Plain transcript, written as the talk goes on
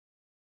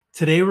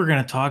Today we're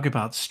going to talk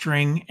about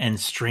String and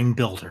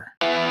StringBuilder.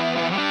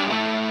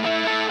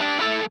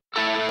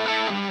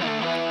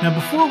 Now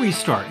before we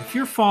start, if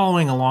you're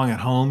following along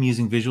at home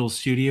using Visual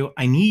Studio,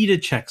 I need you to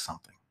check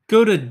something.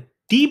 Go to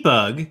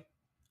Debug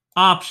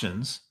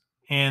Options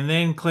and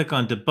then click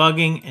on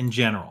Debugging and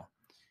General.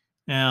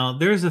 Now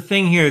there's a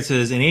thing here that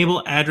says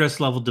Enable Address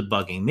Level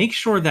Debugging. Make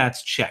sure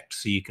that's checked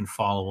so you can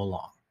follow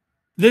along.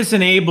 This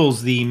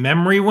enables the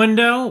memory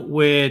window,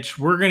 which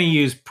we're going to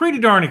use pretty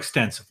darn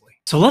extensively.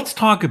 So let's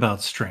talk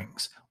about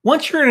strings.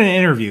 Once you're in an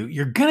interview,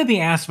 you're going to be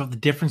asked about the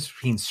difference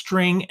between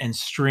string and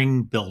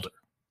StringBuilder.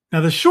 Now,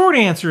 the short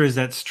answer is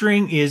that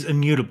string is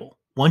immutable.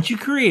 Once you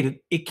create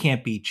it, it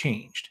can't be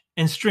changed.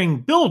 And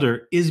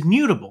StringBuilder is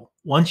mutable.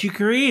 Once you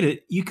create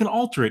it, you can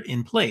alter it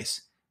in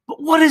place.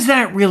 But what does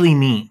that really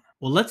mean?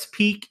 Well, let's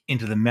peek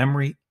into the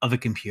memory of a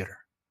computer.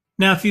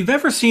 Now, if you've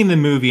ever seen the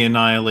movie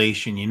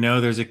Annihilation, you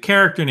know there's a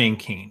character named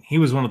Cain. He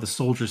was one of the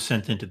soldiers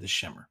sent into the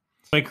Shimmer.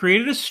 So I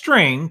created a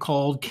string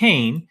called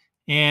Cain,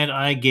 and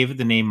I gave it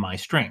the name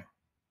myString.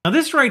 Now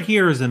this right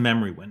here is a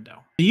memory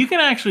window. You can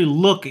actually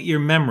look at your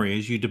memory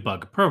as you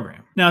debug a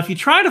program. Now if you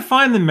try to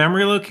find the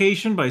memory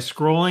location by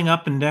scrolling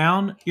up and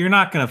down, you're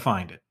not going to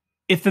find it.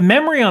 If the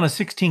memory on a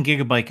 16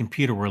 gigabyte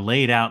computer were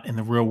laid out in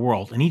the real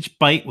world and each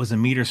byte was a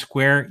meter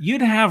square,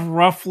 you'd have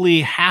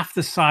roughly half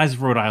the size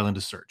of Rhode Island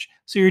to search.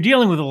 So you're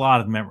dealing with a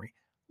lot of memory.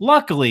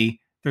 Luckily,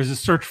 there's a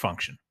search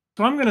function.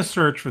 So I'm going to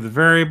search for the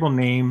variable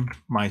name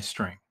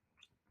myString.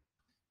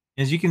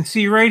 As you can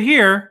see right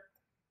here,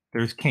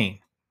 there's Cain.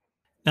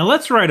 Now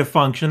let's write a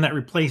function that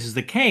replaces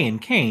the K in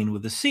Cain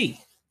with a C.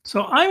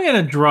 So I'm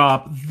going to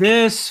drop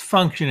this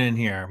function in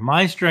here.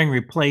 myString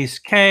replace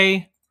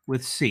K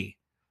with C.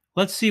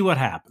 Let's see what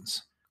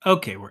happens.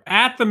 Okay, we're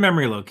at the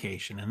memory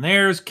location, and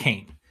there's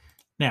Cain.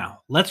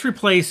 Now, let's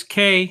replace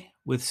K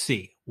with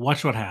C.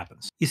 Watch what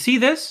happens. You see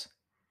this?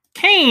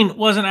 Cain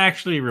wasn't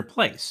actually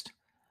replaced.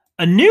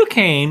 A new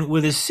Cain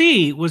with a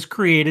C was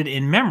created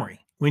in memory.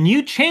 When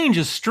you change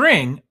a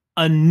string,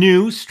 a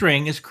new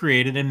string is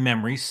created in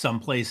memory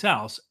someplace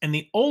else, and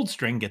the old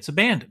string gets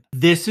abandoned.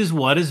 This is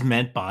what is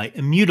meant by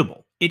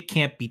immutable. It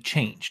can't be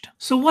changed.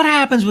 So what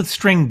happens with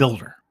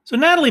StringBuilder? So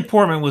Natalie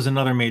Portman was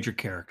another major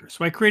character.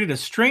 So I created a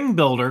string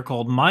builder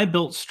called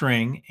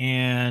myBuiltString,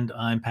 and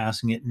I'm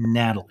passing it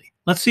Natalie.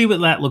 Let's see what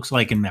that looks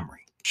like in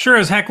memory. Sure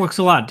as heck looks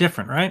a lot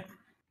different, right?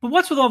 But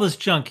what's with all this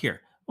junk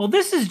here? Well,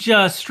 this is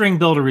just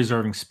StringBuilder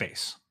reserving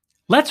space.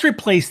 Let's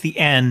replace the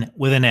N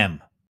with an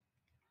M.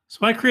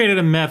 So I created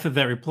a method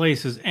that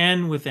replaces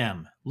N with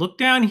M. Look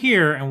down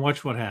here and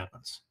watch what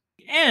happens.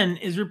 The N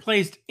is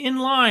replaced in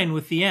line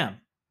with the M.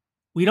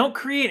 We don't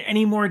create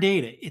any more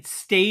data. It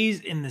stays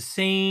in the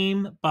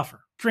same buffer.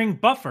 String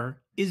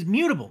buffer is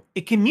mutable.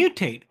 It can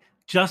mutate,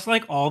 just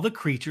like all the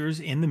creatures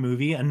in the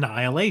movie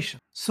Annihilation.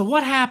 So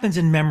what happens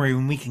in memory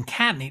when we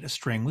concatenate a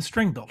string with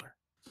StringBuilder?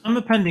 I'm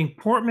appending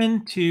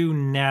Portman to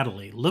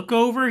Natalie. Look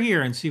over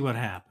here and see what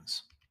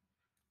happens.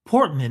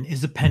 Portman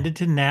is appended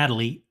to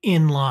Natalie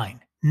in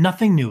line.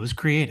 Nothing new is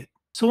created.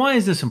 So why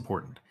is this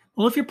important?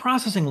 Well, if you're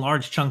processing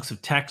large chunks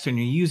of text and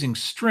you're using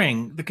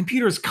string, the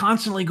computer is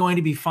constantly going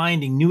to be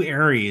finding new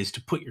areas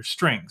to put your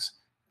strings.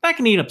 That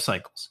can eat up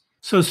cycles.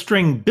 So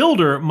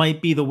StringBuilder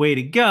might be the way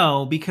to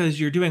go because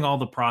you're doing all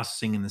the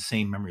processing in the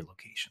same memory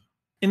location.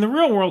 In the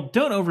real world,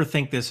 don't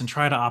overthink this and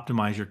try to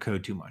optimize your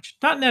code too much.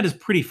 .NET is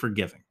pretty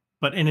forgiving.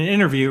 But in an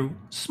interview,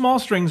 small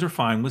strings are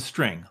fine with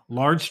string.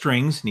 Large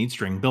strings need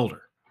StringBuilder.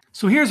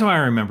 So here's how I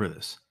remember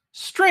this.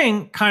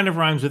 String kind of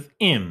rhymes with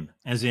im,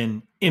 as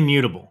in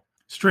immutable.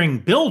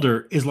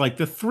 StringBuilder is like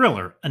the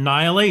thriller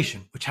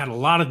Annihilation, which had a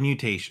lot of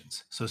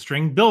mutations. So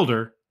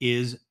StringBuilder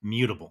is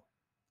mutable.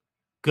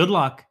 Good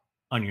luck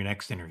on your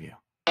next interview.